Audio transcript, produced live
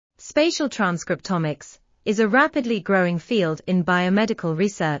Spatial transcriptomics is a rapidly growing field in biomedical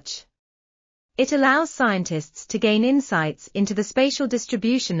research. It allows scientists to gain insights into the spatial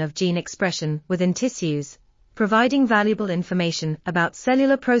distribution of gene expression within tissues, providing valuable information about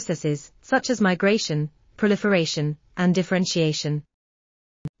cellular processes such as migration, proliferation, and differentiation.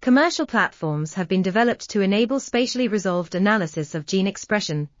 Commercial platforms have been developed to enable spatially resolved analysis of gene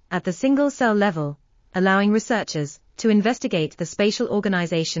expression at the single-cell level, allowing researchers to investigate the spatial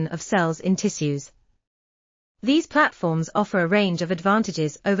organization of cells in tissues. These platforms offer a range of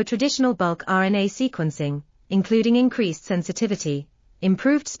advantages over traditional bulk RNA sequencing, including increased sensitivity,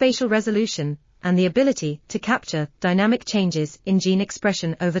 improved spatial resolution, and the ability to capture dynamic changes in gene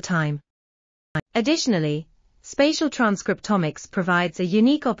expression over time. Additionally, spatial transcriptomics provides a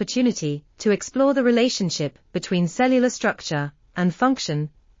unique opportunity to explore the relationship between cellular structure and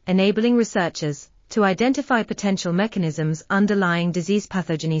function, enabling researchers to identify potential mechanisms underlying disease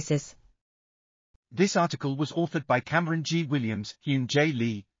pathogenesis. This article was authored by Cameron G. Williams, Hyun J.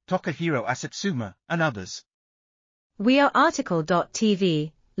 Lee, Takahiro Asatsuma, and others. We are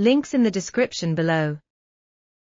RTCLTV, links in the description below.